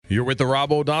You're with the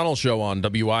Rob O'Donnell Show on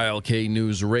WILK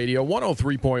News Radio,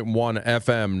 103.1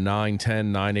 FM,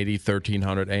 910, 980,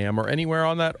 1300 AM, or anywhere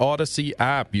on that Odyssey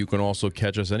app. You can also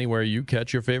catch us anywhere you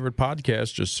catch your favorite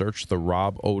podcast. Just search the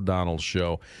Rob O'Donnell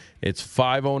Show. It's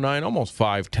 5:09, almost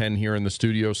 5:10 here in the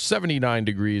studio, 79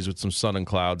 degrees with some sun and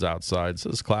clouds outside. So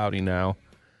it's cloudy now.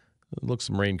 It looks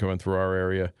some rain coming through our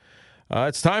area.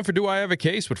 It's time for Do I Have a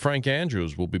Case with Frank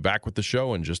Andrews. We'll be back with the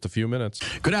show in just a few minutes.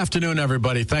 Good afternoon,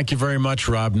 everybody. Thank you very much,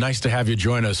 Rob. Nice to have you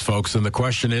join us, folks. And the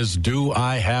question is, do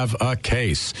I have a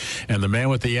case? And the man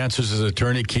with the answers is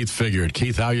attorney Keith Figured.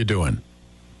 Keith, how you doing?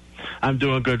 I'm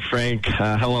doing good, Frank.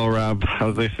 Hello, Rob.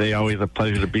 As they say, always a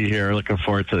pleasure to be here. Looking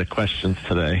forward to the questions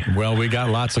today. Well, we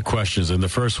got lots of questions, and the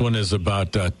first one is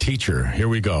about teacher. Here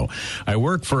we go. I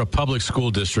work for a public school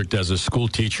district as a school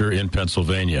teacher in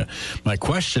Pennsylvania. My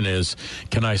question is,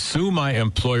 can I sue my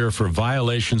employer for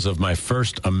violations of my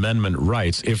First Amendment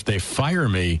rights if they fire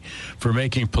me for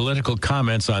making political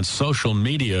comments on social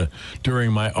media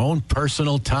during my own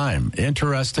personal time?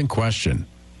 Interesting question.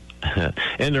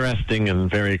 Interesting and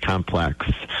very complex.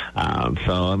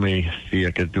 So let me see.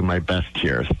 I could do my best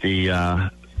here.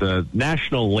 The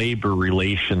National Labor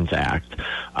Relations Act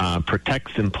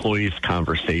protects employees'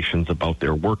 conversations about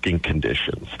their working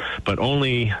conditions, but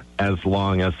only as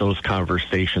long as those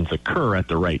conversations occur at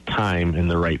the right time, in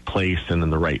the right place, and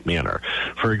in the right manner.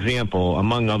 For example,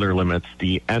 among other limits,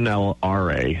 the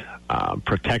NLRA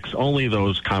protects only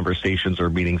those conversations or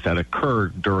meetings that occur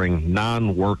during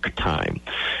non-work time.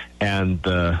 And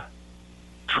the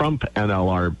Trump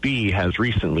NLRB has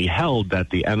recently held that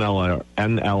the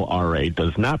NLRA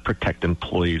does not protect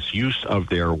employees' use of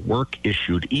their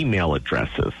work-issued email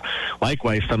addresses.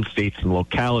 Likewise, some states and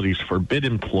localities forbid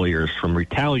employers from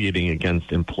retaliating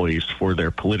against employees for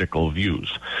their political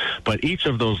views. But each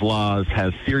of those laws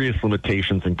has serious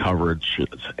limitations in coverage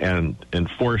and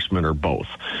enforcement, or both.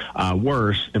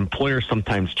 Worse, employers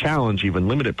sometimes challenge even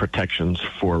limited protections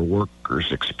for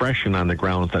workers' expression on the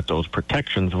grounds that those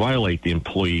protections violate the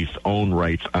employee's own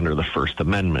rights under the First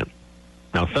Amendment.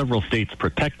 Now, several states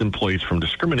protect employees from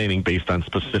discriminating based on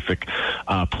specific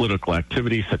political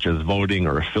activities, such as voting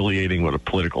or affiliating with a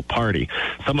political party.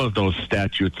 Some of those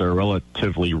statutes are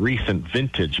relatively recent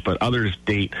vintage, but others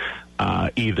date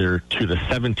either to the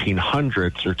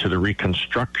 1700s or to the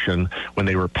Reconstruction, when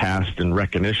they were passed in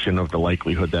recognition of the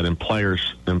likelihood that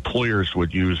employers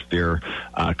would use their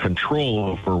control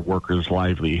over workers'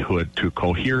 livelihood to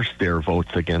coerce their votes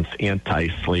against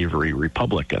anti-slavery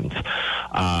Republicans.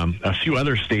 A few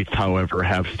other states, however,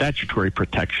 have statutory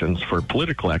protections for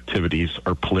political activities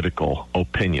or political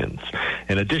opinions.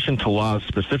 In addition to laws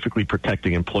specifically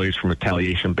protecting employees from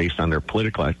retaliation based on their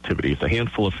political activities, a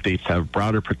handful of states have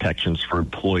broader protections for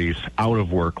employees out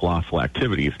of work lawful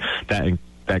activities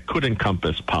that could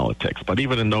encompass politics. But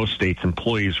even in those states,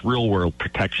 employees' real-world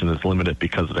protection is limited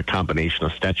because of the combination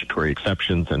of statutory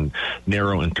exceptions and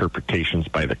narrow interpretations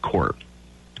by the court.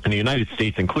 In the United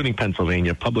States, including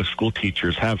Pennsylvania, public school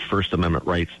teachers have First Amendment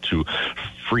rights to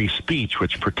free speech,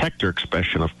 which protect their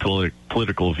expression of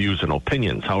political views and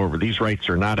opinions. However, these rights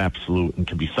are not absolute and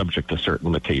can be subject to certain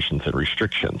limitations and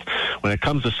restrictions. When it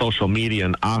comes to social media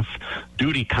and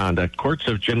off-duty conduct, courts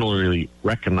have generally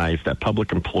recognized that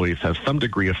public employees have some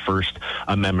degree of First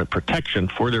Amendment protection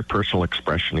for their personal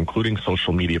expression, including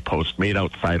social media posts made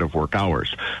outside of work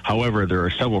hours. However, there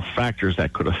are several factors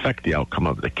that could affect the outcome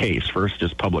of the case. First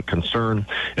is public concern.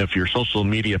 If your social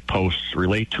media posts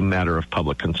relate to a matter of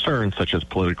public concern, such as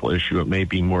political issue, it may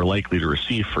be more likely to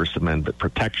receive First Amendment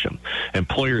protection.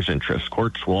 Employers' interest.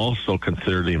 Courts will also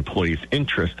consider the employee's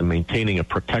interest in maintaining a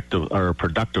protective or a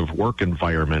productive work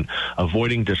environment,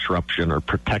 avoiding disruption, or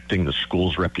protecting the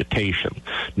school's reputation.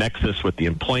 Nexus with the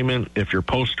employment. If your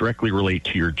posts directly relate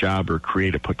to your job or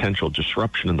create a potential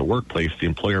disruption in the workplace, the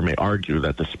employer may argue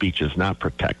that the speech is not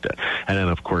protected. And then,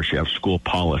 of course, you have school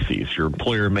policies. Your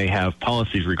employer may have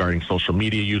policies regarding social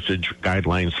media usage,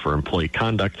 guidelines for employee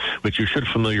conduct, which you should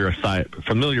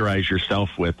familiarize yourself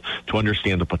with to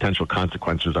understand the potential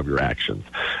consequences of your actions.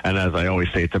 And as I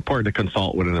always say, it's important to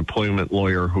consult with an employment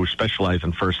lawyer who specializes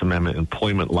in First Amendment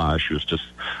employment law issues to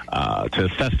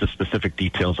assess the specific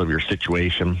details of your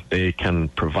situation. They can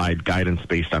provide guidance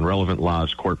based on relevant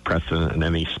laws, court precedent, and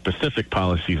any specific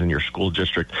policies in your school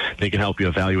district. They can help you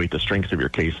evaluate the strengths of your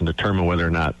case and determine whether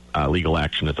or not legal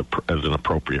action is an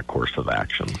appropriate course of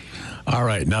action. All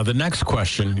right. Now, the next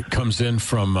question comes in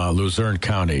from Luzerne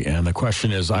County, and the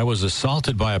question is, I was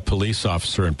assaulted by a police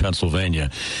officer in Pennsylvania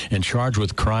and charged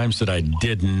with crimes that I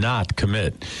did not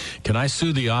commit. Can I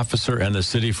sue the officer and the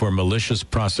city for malicious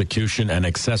prosecution and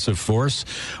excessive force?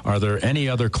 Are there any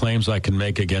other claims I can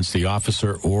make against the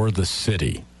officer or the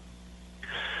city?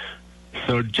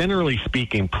 So generally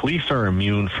speaking, police are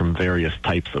immune from various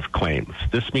types of claims.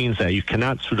 This means that you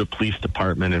cannot sue the police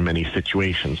department in many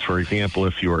situations. For example,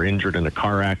 if you are injured in a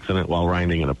car accident while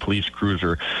riding in a police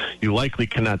cruiser, you likely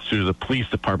cannot sue the police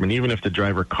department even if the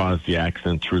driver caused the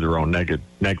accident through their own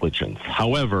negligence.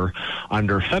 However,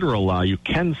 under federal law, you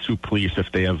can sue police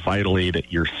if they have violated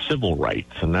your civil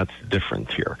rights, and that's the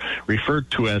difference here. Referred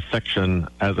to as a Section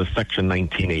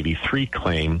 1983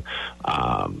 claim,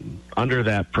 under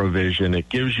that provision, it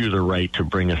gives you the right to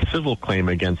bring a civil claim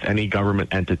against any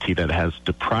government entity that has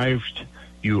deprived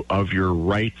you of your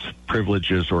rights,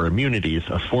 privileges, or immunities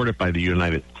afforded by the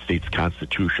United States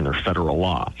Constitution or federal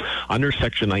law. Under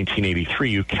Section 1983,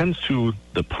 you can sue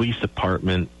the police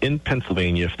department in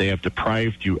Pennsylvania if they have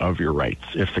deprived you of your rights.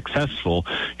 If successful,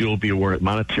 you will be awarded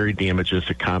monetary damages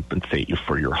to compensate you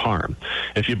for your harm.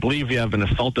 If you believe you have been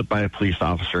assaulted by a police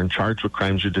officer and charged with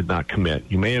crimes you did not commit,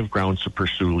 you may have grounds to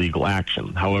pursue legal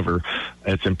action. However,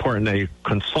 it's important that you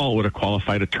consult with a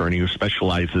qualified attorney who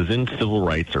specializes in civil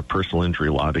rights or personal injury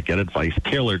law to get advice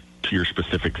tailored to your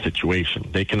specific situation.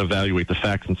 They can evaluate the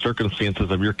facts and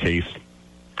circumstances of your case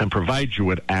and provide you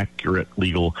with accurate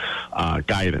legal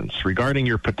guidance. Regarding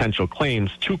your potential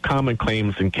claims, two common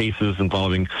claims in cases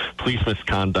involving police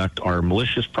misconduct are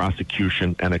malicious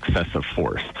prosecution and excessive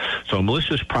force. So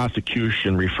malicious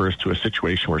prosecution refers to a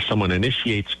situation where someone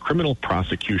initiates criminal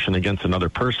prosecution against another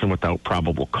person without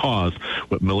probable cause,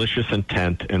 with malicious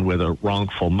intent, and with a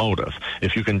wrongful motive.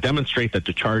 If you can demonstrate that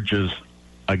the charges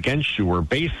against you were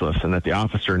baseless and that the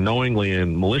officer knowingly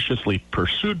and maliciously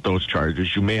pursued those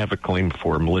charges, you may have a claim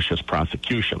for malicious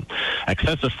prosecution.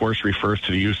 Excessive force refers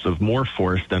to the use of more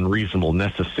force than reasonable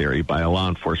necessary by a law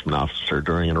enforcement officer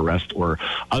during an arrest or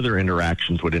other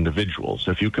interactions with individuals.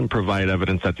 If you can provide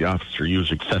evidence that the officer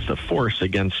used excessive force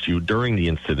against you during the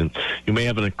incident, you may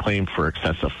have a claim for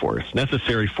excessive force.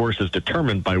 Necessary force is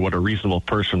determined by what a reasonable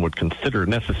person would consider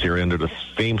necessary under the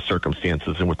same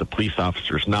circumstances and with the police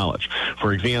officer's knowledge.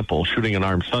 For example, shooting an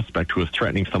armed suspect who is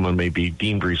threatening someone may be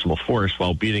deemed reasonable force,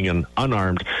 while beating an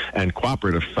unarmed and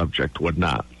cooperative subject would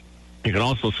not. You can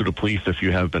also sue the police if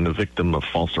you have been a victim of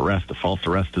false arrest. A false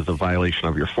arrest is a violation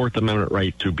of your Fourth Amendment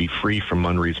right to be free from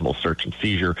unreasonable search and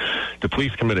seizure. The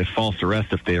police commit a false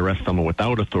arrest if they arrest someone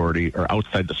without authority or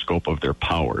outside the scope of their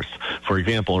powers. For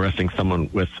example, arresting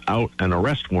someone without an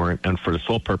arrest warrant and for the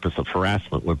sole purpose of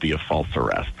harassment would be a false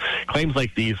arrest. Claims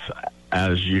like these,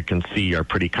 as you can see, are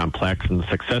pretty complex, and the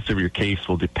success of your case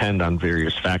will depend on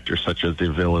various factors such as the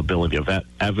availability of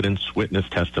evidence, witness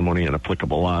testimony, and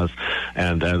applicable laws.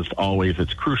 And as always,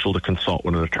 it's crucial to consult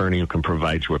with an attorney who can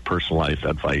provide you with personalized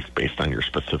advice based on your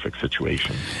specific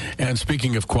situation. And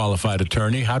speaking of qualified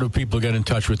attorney, how do people get in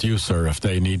touch with you, sir, if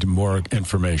they need more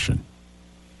information?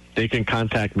 They can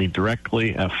contact me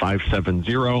directly at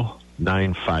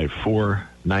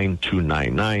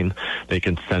 570-954-9299. They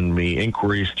can send me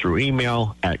inquiries through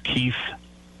email at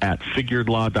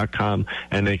keith@figuredlaw.com,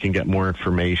 and they can get more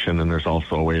information, and there's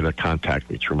also a way to contact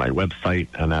me through my website,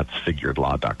 and that's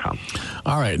figuredlaw.com.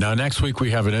 All right. Now, next week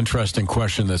we have an interesting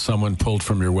question that someone pulled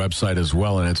from your website as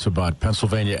well, and it's about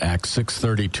Pennsylvania Act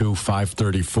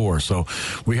 632-534. So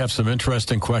we have some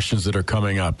interesting questions that are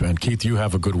coming up, and Keith, you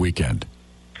have a good weekend.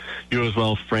 You as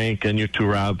well, Frank, and you too,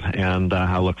 Rob, and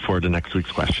I look forward to next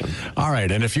week's question. All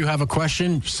right, and if you have a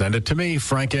question, send it to me,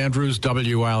 Frank Andrews,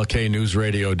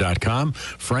 WILKNewsRadio.com,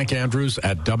 Frank Andrews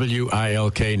at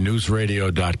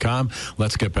WILKNewsRadio.com.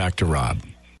 Let's get back to Rob.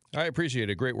 I appreciate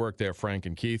it. Great work there, Frank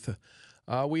and Keith.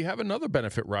 We have another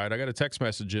benefit ride. I got a text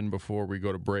message in before we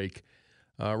go to break.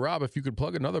 Rob, if you could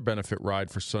plug another benefit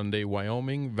ride for Sunday,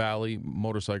 Wyoming Valley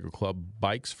Motorcycle Club,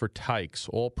 Bikes for Tykes.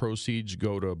 All proceeds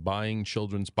go to buying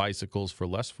children's bicycles for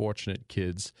less fortunate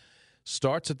kids.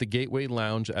 Starts at the Gateway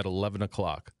Lounge at 11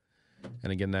 o'clock.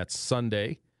 And again, that's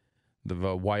Sunday,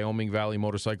 the Wyoming Valley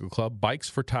Motorcycle Club, Bikes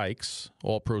for Tykes.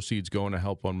 All proceeds going to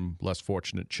help on less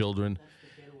fortunate children.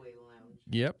 That's the Getaway Lounge.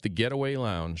 Yep, the Getaway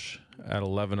Lounge at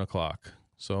 11 o'clock.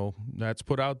 So that's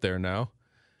put out there now.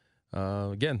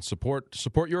 Again, support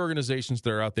your organizations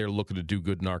that are out there looking to do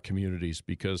good in our communities,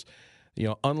 because, you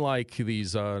know, unlike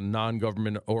these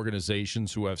non-government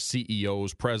organizations who have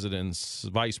CEOs, presidents,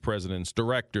 vice presidents,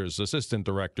 directors, assistant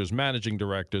directors, managing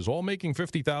directors, all making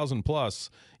 $50,000 plus,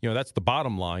 you know, that's the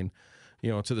bottom line, you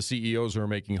know, to the CEOs who are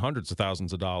making hundreds of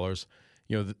thousands of dollars.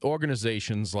 You know, the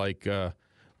organizations like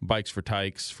Bikes for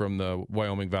Tykes from the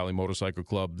Wyoming Valley Motorcycle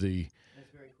Club, the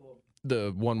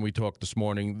one we talked this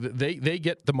morning, they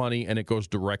get the money and it goes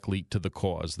directly to the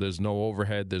cause. There's no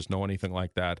overhead. There's no anything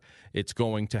like that. It's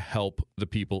going to help the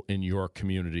people in your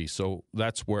community. So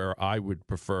that's where I would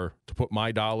prefer to put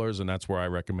my dollars, and that's where I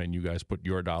recommend you guys put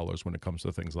your dollars when it comes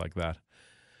to things like that.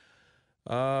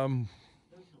 Don't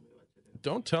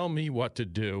tell me what to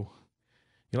do.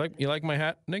 You like my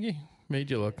hat, Nikki? Made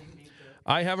you look.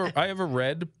 I have a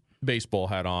red baseball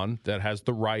hat on that has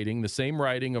the same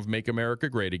writing of Make America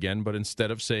Great Again, but instead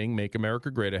of saying Make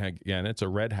America Great Again, it's a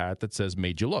red hat that says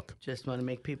Made You Look. Just want to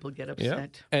make people get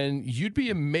upset. Yeah. And you'd be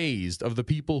amazed of the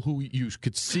people who you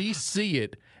could see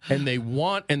it, and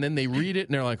then they read it,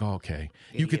 and they're like, oh, okay.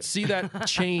 You could see that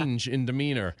change in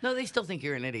demeanor. No, they still think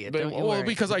you're an idiot. Don't you worry.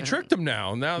 Because I tricked them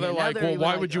now. Now they're like, well,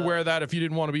 why would you wear that if you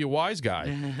didn't want to be a wise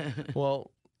guy?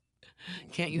 Well...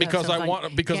 Can't you? Because I want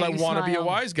to be a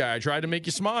wise guy. I tried to make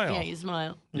you smile. Can't you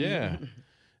smile? Yeah,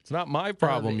 it's not my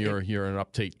problem. You're an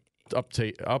uptight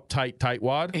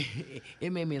tightwad.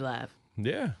 It made me laugh.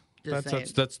 Yeah,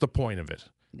 that's the point of it.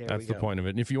 That's the point of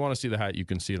it. And if you want to see the hat, you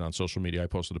can see it on social media. I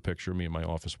posted a picture of me in my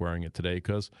office wearing it today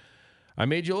because I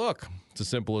made you look. It's as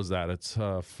simple as that. It's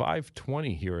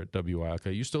 5:20 here at WILK. Are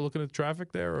you still looking at the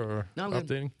traffic there or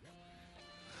updating?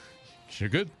 You're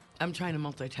good. I'm trying to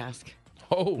multitask.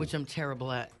 Oh. Which I'm terrible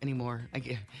at anymore.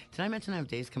 Did I mention I have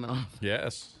days coming off?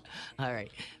 Yes. All right.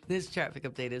 This traffic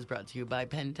update is brought to you by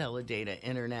Penteledata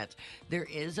Internet. There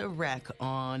is a wreck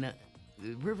on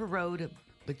River Road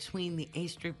between the A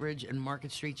Street Bridge and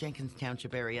Market Street, Jenkins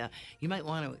Township area. You might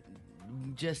want to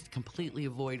just completely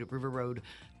avoid River Road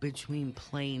between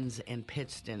Plains and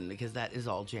Pittston because that is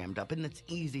all jammed up, and it's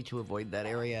easy to avoid that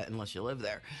area unless you live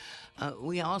there.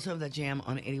 We also have that jam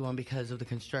on 81 because of the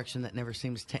construction that never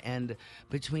seems to end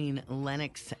between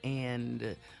Lenox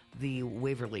and the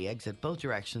Waverly exit, both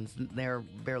directions. They're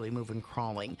barely moving,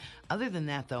 crawling. Other than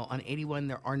that, though, on 81,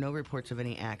 there are no reports of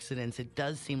any accidents. It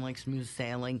does seem like smooth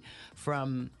sailing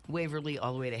from Waverly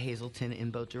all the way to Hazleton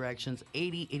in both directions.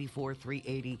 80, 84,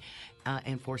 380,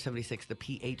 and 476, the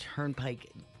PH Turnpike,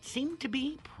 seem to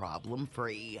be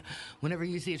problem-free. Whenever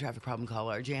you see a traffic problem, call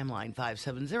our jam line,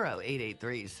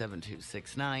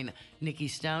 570-883-7269. Nikki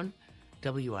Stone,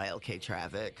 WILK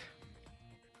Traffic.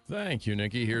 Thank you,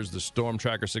 Nikki. Here's the Storm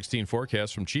Tracker 16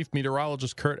 forecast from Chief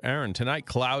Meteorologist Kurt Aaron. Tonight,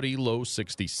 cloudy, low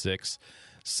 66.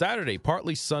 Saturday,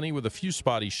 partly sunny with a few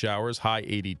spotty showers, high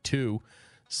 82.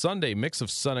 Sunday, mix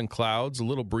of sun and clouds, a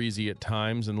little breezy at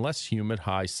times, and less humid,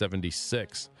 high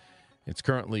 76. It's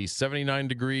currently 79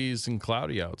 degrees and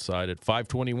cloudy outside at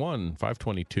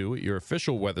 522 at your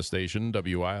official weather station,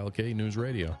 WILK News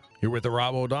Radio. You're with the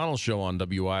Rob O'Donnell Show on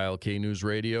WILK News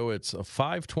Radio. It's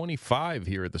 5:25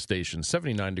 here at the station,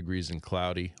 79 degrees and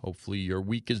cloudy. Hopefully your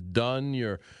week is done.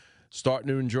 You're starting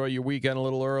to enjoy your weekend a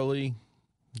little early,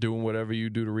 doing whatever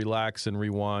you do to relax and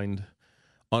rewind,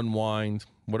 unwind,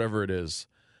 whatever it is.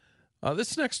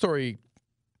 This next story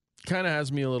kind of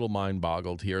has me a little mind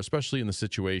boggled here, especially in the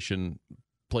situation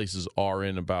places are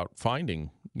in about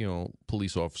finding,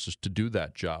 police officers to do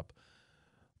that job.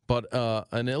 But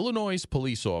an Illinois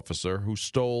police officer who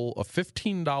stole a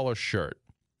 $15 shirt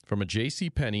from a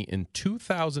JCPenney in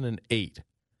 2008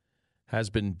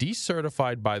 has been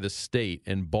decertified by the state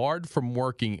and barred from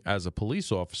working as a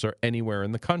police officer anywhere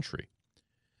in the country.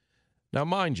 Now,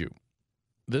 mind you,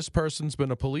 this person's been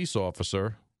a police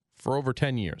officer for over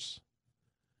 10 years.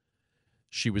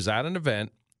 She was at an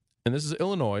event, and this is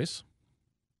Illinois.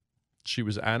 She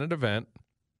was at an event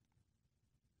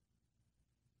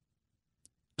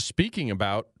speaking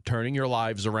about turning your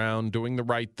lives around, doing the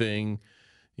right thing,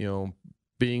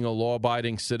 being a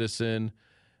law-abiding citizen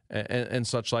and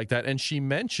such like that. And she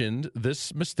mentioned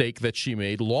this mistake that she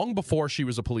made long before she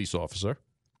was a police officer,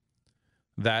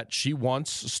 that she once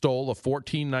stole a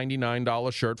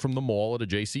 $14.99 shirt from the mall at a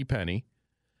JCPenney,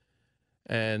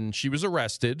 and she was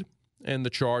arrested. And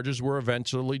the charges were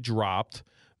eventually dropped,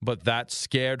 but that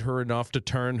scared her enough to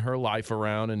turn her life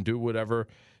around and do whatever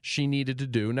she needed to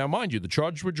do. Now, mind you, the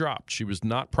charges were dropped. She was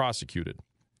not prosecuted.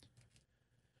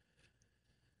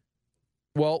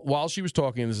 Well, while she was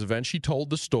talking at this event, she told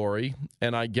the story,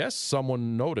 and I guess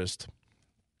someone noticed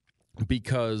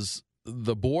because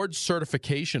the board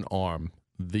certification arm,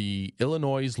 the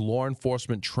Illinois Law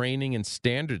Enforcement Training and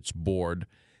Standards Board,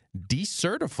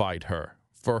 decertified her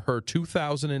for her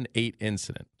 2008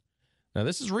 incident. Now,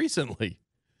 this is recently.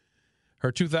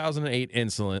 Her 2008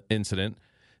 incident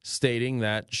stating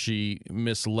that she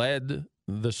misled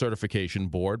the certification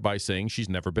board by saying she's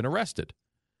never been arrested.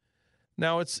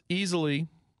 Now, it's easily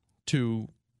to,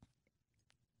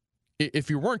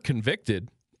 if you weren't convicted,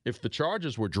 if the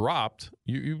charges were dropped,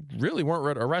 you really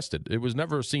weren't arrested. It was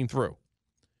never seen through.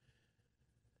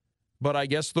 But I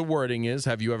guess the wording is,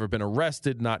 have you ever been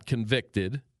arrested, not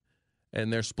convicted?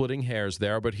 And they're splitting hairs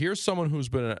there. But here's someone who's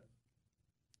been,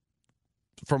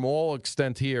 from all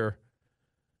extent here,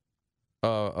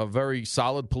 a very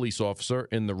solid police officer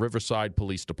in the Riverside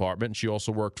Police Department. She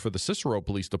also worked for the Cicero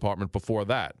Police Department before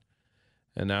that.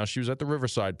 and now she was at the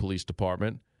Riverside Police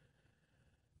Department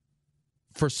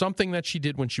for something that she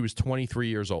did when she was 23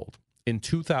 years old in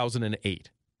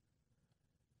 2008.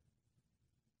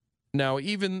 Now,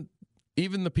 even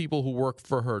the people who work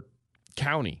for her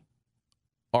county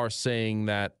are saying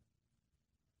that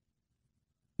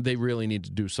they really need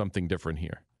to do something different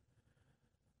here.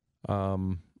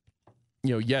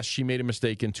 Yes, she made a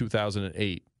mistake in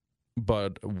 2008,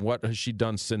 but what has she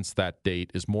done since that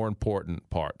date is more important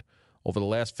part. Over the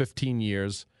last 15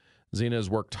 years, Zina has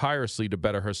worked tirelessly to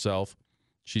better herself.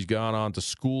 She's gone on to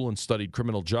school and studied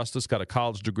criminal justice, got a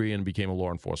college degree, and became a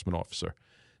law enforcement officer.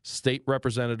 State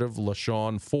Representative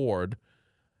LaShawn Ford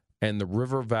and the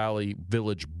River Valley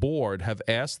Village Board have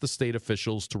asked the state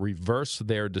officials to reverse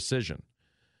their decision.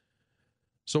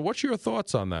 So what's your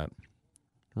thoughts on that?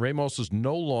 Ramos is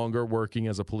no longer working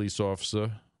as a police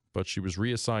officer, but she was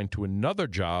reassigned to another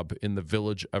job in the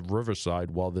village of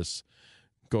Riverside while this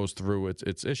goes through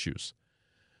its issues.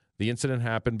 The incident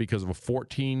happened because of a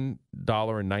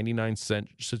 $14.99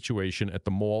 situation at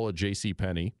the mall at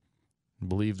JCPenney,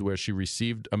 believed where she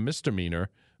received a misdemeanor,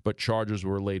 but charges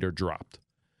were later dropped.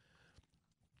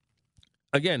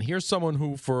 Again, here's someone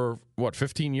who for,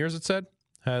 15 years it said,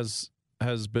 has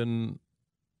been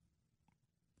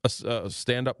a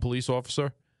stand-up police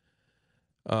officer,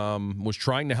 was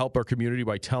trying to help our community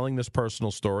by telling this personal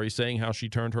story, saying how she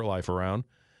turned her life around.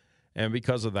 And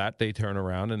because of that, they turn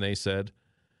around and they said,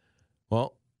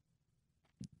 well,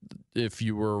 if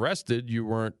you were arrested, you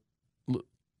weren't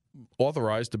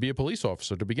authorized to be a police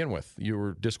officer to begin with. You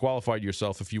were disqualified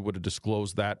yourself if you would have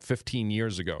disclosed that 15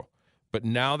 years ago. But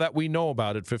now that we know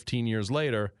about it 15 years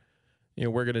later,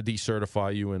 we're going to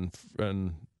decertify you and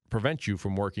prevent you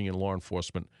from working in law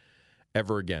enforcement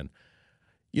ever again.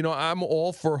 I'm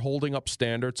all for holding up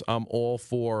standards. I'm all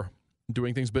for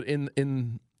doing things. But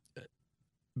in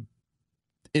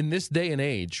this day and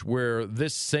age where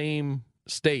this same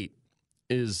state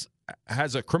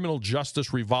has a criminal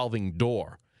justice revolving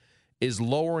door, is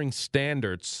lowering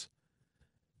standards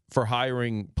for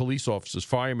hiring police officers,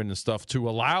 firemen and stuff to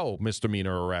allow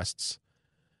misdemeanor arrests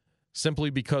simply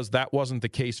because that wasn't the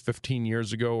case 15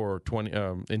 years ago or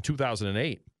in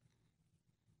 2008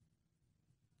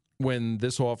 when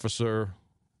this officer,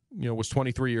 was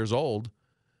 23 years old.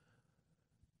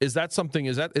 Is that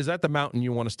the mountain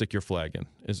you want to stick your flag in,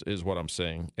 is what I'm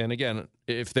saying. And again,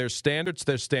 if there's standards,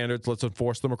 there's standards. Let's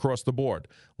enforce them across the board.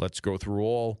 Let's go through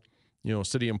all,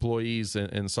 city employees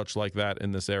and such like that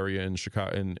in this area in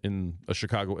Chicago, in a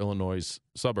Chicago, Illinois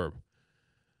suburb.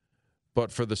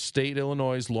 But for the state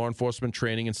Illinois Law Enforcement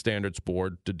Training and Standards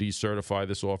Board to decertify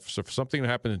this officer for something that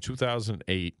happened in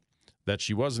 2008 that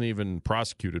she wasn't even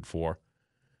prosecuted for,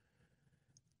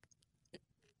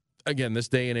 again, this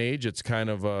day and age, it's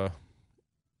kind of like,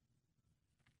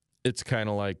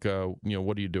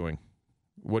 what are you doing?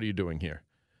 What are you doing here?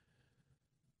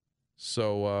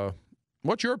 So,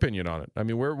 what's your opinion on it? I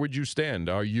mean, where would you stand?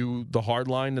 Are you the hard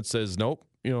line that says, nope,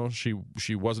 she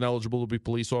wasn't eligible to be a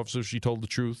police officer, she told the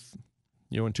truth?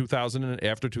 In 2000 and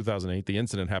after 2008, the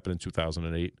incident happened in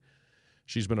 2008.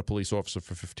 She's been a police officer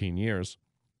for 15 years.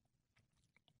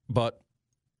 But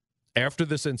after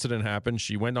this incident happened,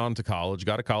 she went on to college,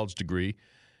 got a college degree,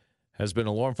 has been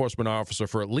a law enforcement officer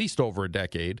for at least over a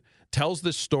decade, tells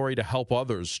this story to help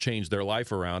others change their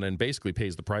life around, and basically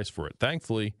pays the price for it.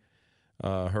 Thankfully,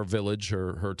 her village,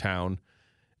 her town,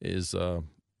 is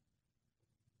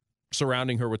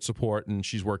surrounding her with support, and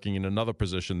she's working in another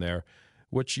position there,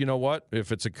 which, you know what?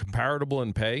 If it's a comparable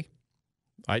in pay,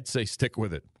 I'd say stick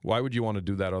with it. Why would you want to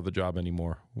do that other job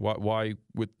anymore? Why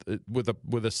with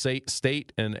a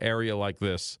state and area like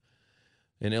this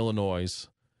in Illinois,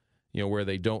 where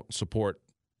they don't support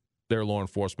their law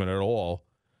enforcement at all?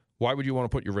 Why would you want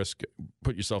to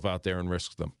put yourself out there and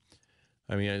risk them?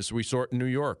 I mean, as we saw it in New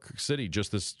York City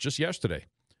just yesterday,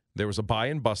 there was a buy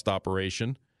and bust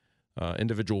operation.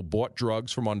 Individual bought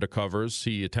drugs from undercovers.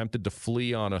 He attempted to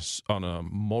flee on a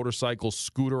motorcycle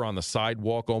scooter on the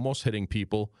sidewalk, almost hitting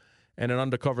people, and an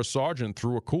undercover sergeant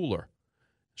threw a cooler,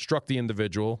 struck the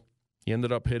individual. He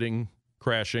ended up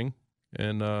crashing,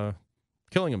 and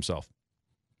killing himself.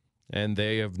 And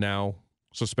they have now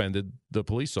suspended the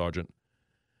police sergeant.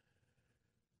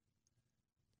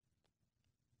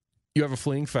 You have a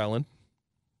fleeing felon.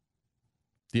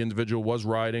 The individual was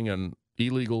riding an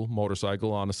illegal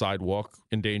motorcycle on a sidewalk,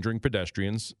 endangering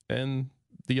pedestrians, and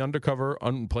the undercover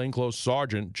plainclothes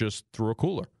sergeant just threw a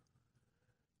cooler.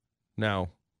 Now,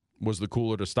 was the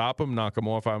cooler to stop him, knock him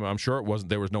off? I'm sure it wasn't.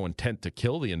 There was no intent to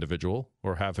kill the individual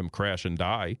or have him crash and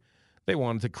die. They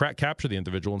wanted to capture the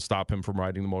individual and stop him from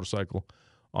riding the motorcycle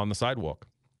on the sidewalk.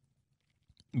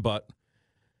 But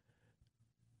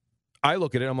I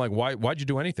look at it, I'm like, why'd you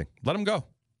do anything? Let him go.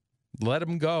 Let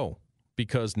him go.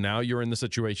 Because now you're in the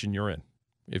situation you're in.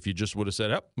 If you just would have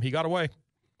said, he got away.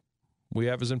 We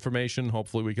have his information.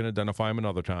 Hopefully we can identify him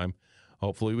another time.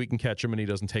 Hopefully we can catch him and he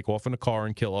doesn't take off in a car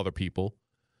and kill other people.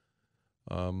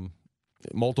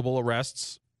 Multiple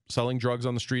arrests, selling drugs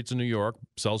on the streets in New York,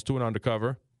 sells to an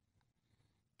undercover,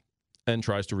 and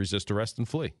tries to resist arrest and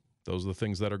flee. Those are the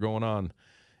things that are going on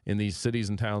in these cities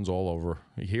and towns all over,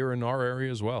 here in our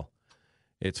area as well.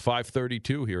 It's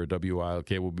 5:32 here at WILK.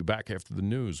 We'll be back after the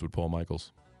news with Paul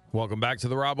Michaels. Welcome back to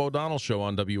the Rob O'Donnell Show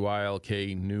on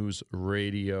WILK News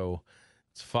Radio.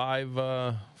 It's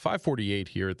 5:48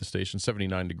 here at the station,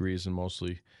 79 degrees and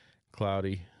mostly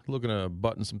cloudy. Looking to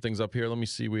button some things up here. Let me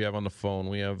see what we have on the phone.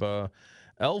 We have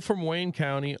L from Wayne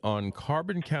County on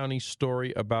Carbon County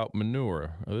story about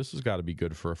manure. This has got to be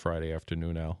good for a Friday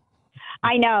afternoon, Al.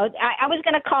 I know. I was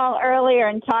going to call earlier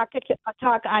and talk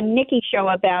on Nikki's show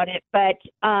about it, but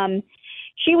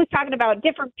she was talking about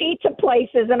different pizza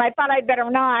places, and I thought I'd better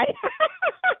not.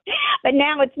 But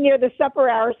now it's near the supper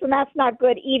hour, so that's not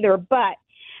good either. But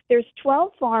there's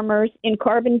 12 farmers in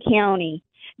Carbon County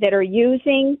that are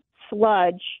using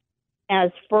sludge as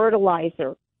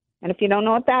fertilizer. And if you don't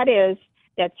know what that is,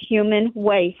 that's human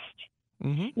waste.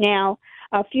 Mm-hmm. Now,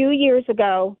 a few years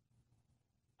ago,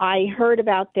 I heard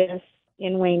about this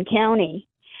in Wayne County,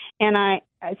 and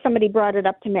somebody brought it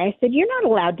up to me. I said, "You're not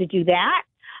allowed to do that."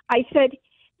 I said,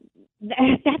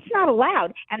 "That's not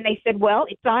allowed." And they said, "Well,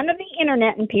 it's on the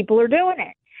internet and people are doing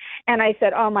it." And I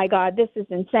said, "Oh my God, this is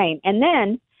insane." And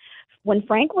then when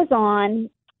Frank was on,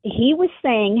 he was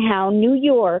saying how New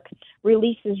York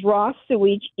releases raw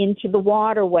sewage into the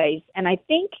waterways. And I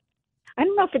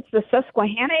don't know if it's the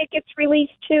Susquehanna it gets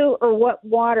released to, or what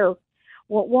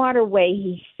waterway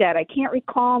he said. I can't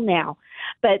recall now.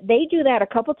 But they do that a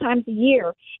couple times a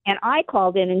year. And I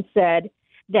called in and said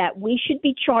that we should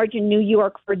be charging New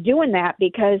York for doing that,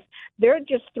 because they're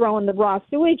just throwing the raw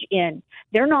sewage in.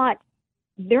 They're not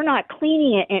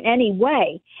cleaning it in any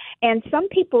way. And some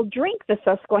people drink the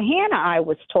Susquehanna, I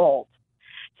was told.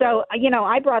 So,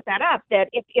 I brought that up, that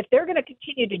if they're going to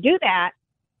continue to do that,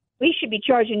 we should be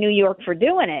charging New York for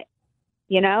doing it,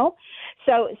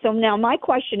 So now my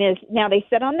question is, now they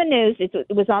said on the news,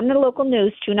 it was on the local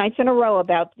news 2 nights in a row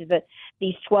about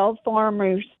these 12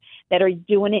 farmers that are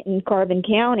doing it in Carbon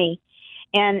County.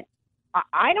 And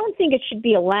I don't think it should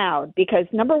be allowed, because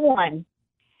number one,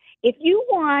 if you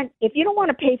don't want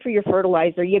to pay for your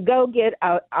fertilizer, you go get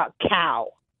a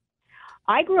cow.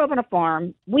 I grew up on a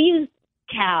farm. We used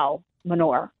cow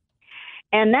manure,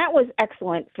 and that was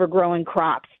excellent for growing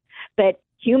crops. But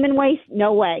human waste,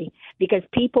 no way, because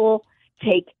people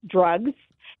take drugs,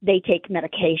 they take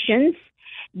medications,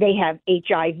 they have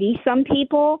HIV, some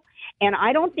people, and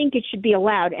I don't think it should be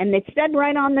allowed. And it said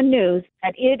right on the news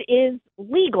that it is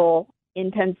legal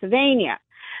in Pennsylvania.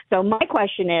 So my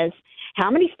question is, how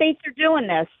many states are doing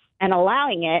this and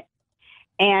allowing it,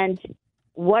 and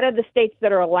what are the states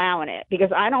that are allowing it?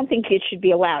 Because I don't think it should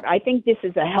be allowed. I think this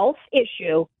is a health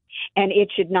issue, and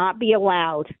it should not be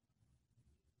allowed.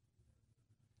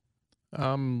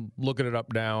 I'm looking it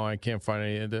up now. I can't find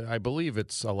any. I believe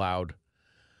it's allowed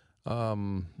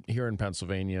here in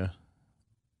Pennsylvania.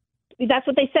 That's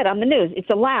what they said on the news. It's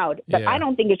allowed, but I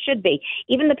don't think it should be.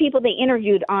 Even the people they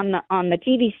interviewed on the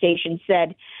TV station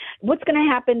said, what's going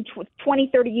to happen 20,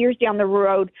 30 years down the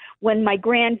road when my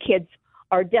grandkids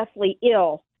are deathly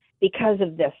ill because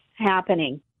of this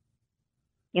happening?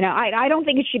 I don't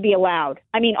think it should be allowed.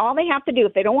 I mean, all they have to do,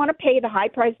 if they don't want to pay the high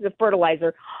prices of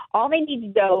fertilizer, all they need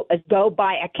to do is go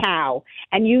buy a cow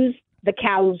and use the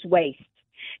cow's waste,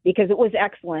 because it was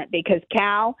excellent. Because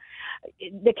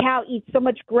the cow eats so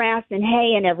much grass and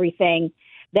hay and everything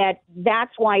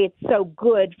that's why it's so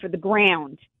good for the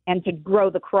ground and to grow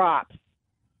the crops.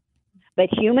 But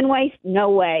human waste,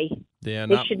 no way. Yeah,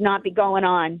 it should not be going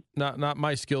on. Not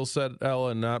my skill set, Ella,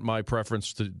 and not my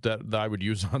preference that I would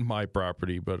use on my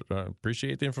property. But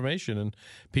appreciate the information. And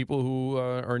people who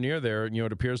are near there,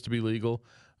 it appears to be legal.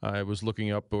 I was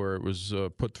looking up where it was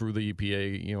put through the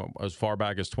EPA, as far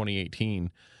back as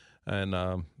 2018, and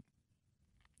I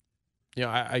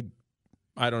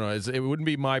don't know. It wouldn't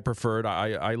be my preferred.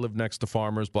 I live next to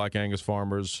farmers, Black Angus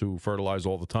farmers, who fertilize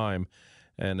all the time.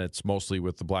 And it's mostly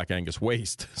with the Black Angus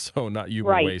waste, so not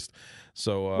human waste.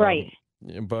 So, right.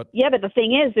 But the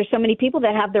thing is, there's so many people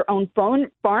that have their own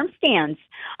farm stands.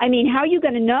 I mean, how are you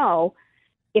going to know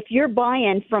if you're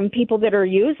buying from people that are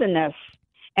using this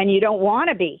and you don't want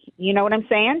to be? You know what I'm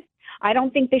saying? I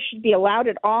don't think this should be allowed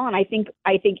at all, and I think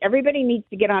everybody needs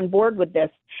to get on board with this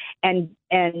and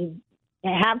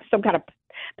have some kind of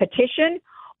petition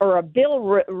or a bill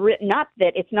written up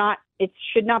that it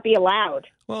should not be allowed.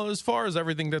 Well, as far as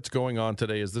everything that's going on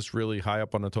today, is this really high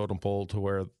up on the totem pole to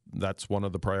where that's one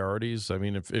of the priorities? I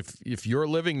mean, if you're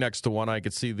living next to one, I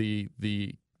could see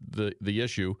the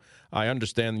issue. I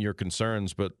understand your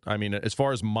concerns, but I mean, as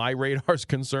far as my radar is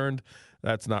concerned,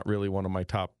 that's not really one of my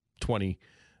top 20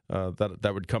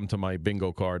 that would come to my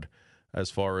bingo card as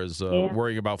far as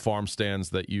worrying about farm stands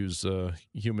that use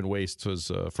human waste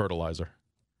as fertilizer.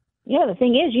 Yeah, the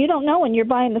thing is, you don't know when you're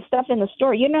buying the stuff in the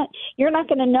store. You're not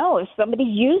going to know if somebody's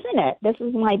using it. This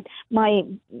is my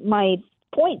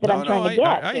point that I'm trying to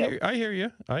get. I hear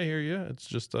you. It's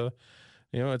just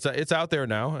it's out there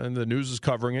now, and the news is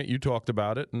covering it. You talked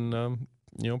about it, and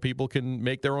people can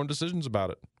make their own decisions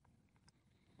about it.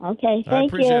 Okay, thank you. I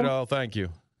appreciate it all. Thank you.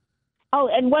 Oh,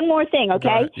 and one more thing,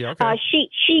 okay? Yeah, okay.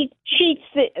 Sheets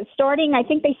starting, I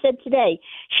think they said today,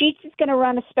 Sheets is going to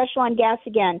run a special on gas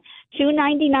again,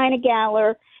 $2.99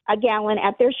 a gallon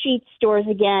at their Sheets stores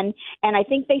again, and I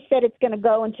think they said it's going to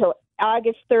go until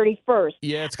August 31st.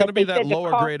 Yeah, it's going to be that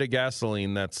lower grade of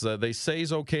gasoline that's they say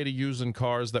is okay to use in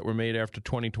cars that were made after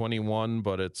 2021,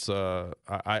 but it's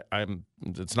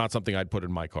it's not something I'd put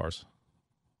in my cars.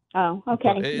 Oh,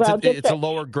 okay. It's a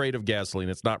lower grade of gasoline.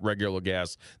 It's not regular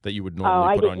gas that you would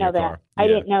normally put on your car. I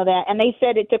didn't know that. And they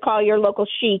said to call your local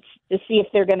Sheets to see if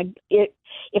they're going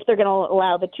to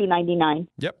allow the $2.99.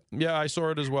 Yep. Yeah, I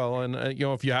saw it as well. And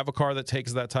if you have a car that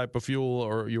takes that type of fuel,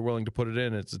 or you're willing to put it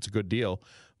in, it's a good deal.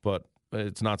 But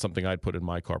it's not something I'd put in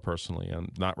my car personally.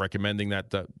 I'm not recommending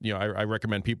that. I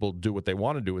recommend people do what they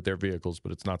want to do with their vehicles,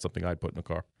 but it's not something I'd put in a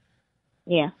car.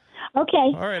 Yeah. Okay.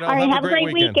 All right. Have a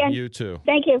great weekend. You too.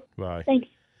 Thank you. Bye. Thanks.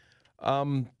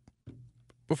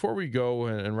 Before we go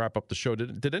and wrap up the show,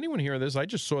 did anyone hear this? I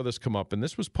just saw this come up, and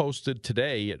this was posted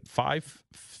today at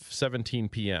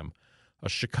 5:17 p.m. A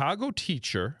Chicago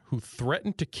teacher who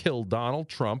threatened to kill Donald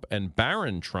Trump and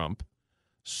Barron Trump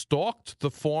stalked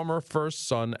the former first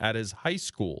son at his high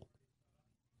school.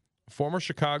 A former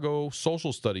Chicago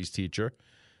social studies teacher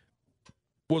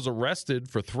was arrested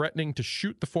for threatening to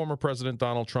shoot the former President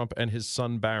Donald Trump and his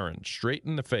son Barron straight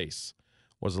in the face,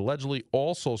 was allegedly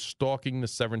also stalking the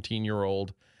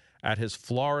 17-year-old at his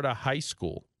Florida high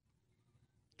school.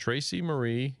 Tracy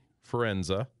Marie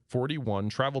Forenza, 41,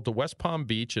 traveled to West Palm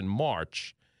Beach in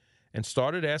March and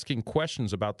started asking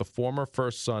questions about the former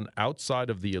first son outside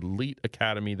of the elite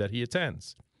academy that he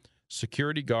attends.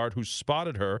 Security guard who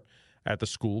spotted her at the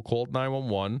school called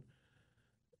 911,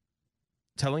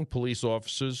 telling police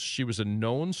officers she was a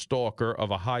known stalker of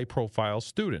a high-profile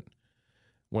student.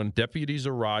 When deputies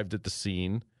arrived at the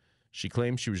scene, she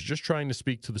claimed she was just trying to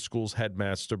speak to the school's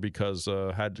headmaster because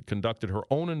had conducted her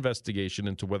own investigation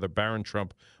into whether Barron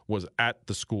Trump was at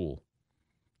the school.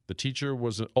 The teacher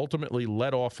was ultimately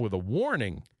let off with a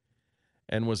warning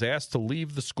and was asked to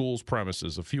leave the school's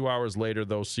premises. A few hours later,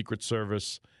 those Secret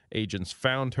Service agents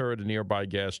found her at a nearby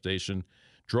gas station,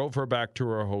 drove her back to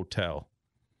her hotel.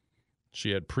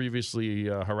 She had previously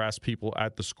harassed people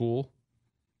at the school,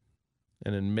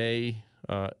 and in May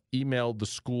emailed the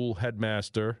school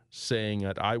headmaster saying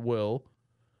that I will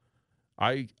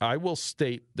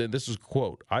state that, this is a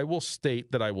quote, I will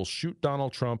state that I will shoot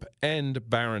Donald Trump and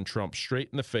Barron Trump straight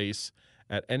in the face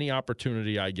at any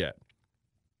opportunity I get.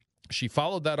 She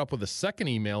followed that up with a second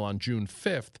email on June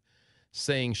 5th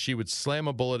saying she would slam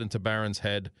a bullet into Barron's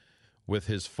head with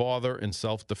his father in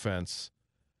self-defense,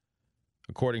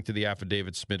 according to the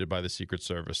affidavit submitted by the Secret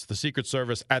Service. The Secret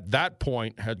Service at that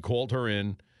point had called her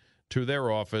in to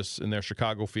their office, in their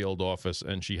Chicago field office,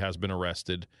 and she has been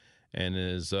arrested and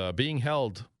is being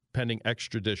held pending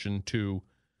extradition to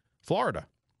Florida,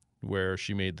 where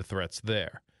she made the threats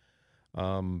there.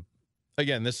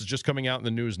 Again, this is just coming out in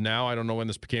the news now. I don't know when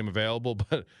this became available,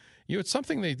 but it's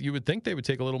something that you would think they would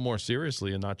take a little more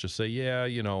seriously and not just say,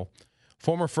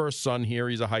 former first son here,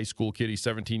 he's a high school kid, he's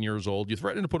 17 years old. You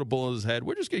threatened to put a bullet in his head.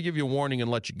 We're just going to give you a warning and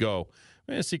let you go.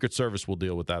 The Secret Service will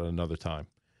deal with that at another time.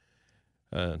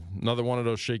 Another one of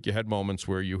those shake your head moments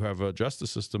where you have a justice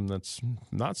system that's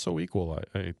not so equal,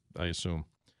 I assume.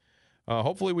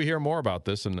 Hopefully we hear more about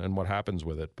this and what happens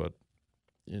with it, but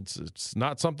it's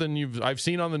not something I've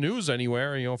seen on the news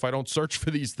anywhere. If I don't search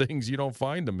for these things, you don't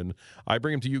find them, and I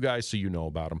bring them to you guys so you know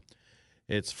about them.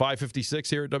 It's 5:56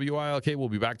 here at WILK. We'll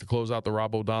be back to close out the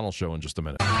Rob O'Donnell Show in just a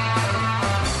minute.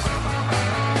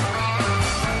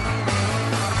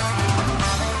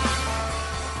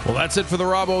 Well, that's it for the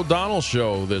Rob O'Donnell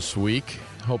Show this week.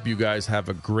 Hope you guys have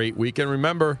a great weekend.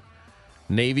 Remember,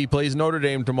 Navy plays Notre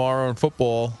Dame tomorrow in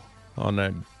football on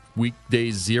that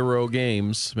weekday 0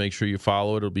 games. Make sure you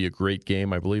follow it. It'll be a great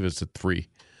game. I believe it's at 3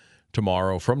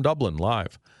 tomorrow from Dublin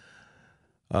live.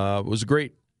 It was a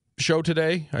great show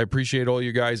today. I appreciate all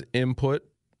you guys' input.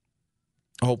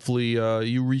 Hopefully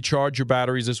you recharge your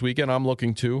batteries this weekend. I'm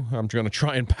looking to. I'm going to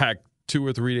try and pack 2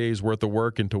 or 3 days worth of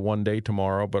work into one day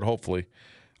tomorrow, but hopefully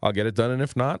I'll get it done. And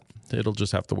if not, it'll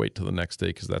just have to wait till the next day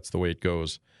because that's the way it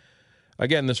goes.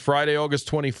 Again, this Friday, August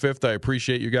 25th, I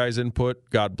appreciate you guys' input.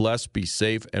 God bless, be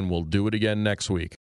safe, and we'll do it again next week.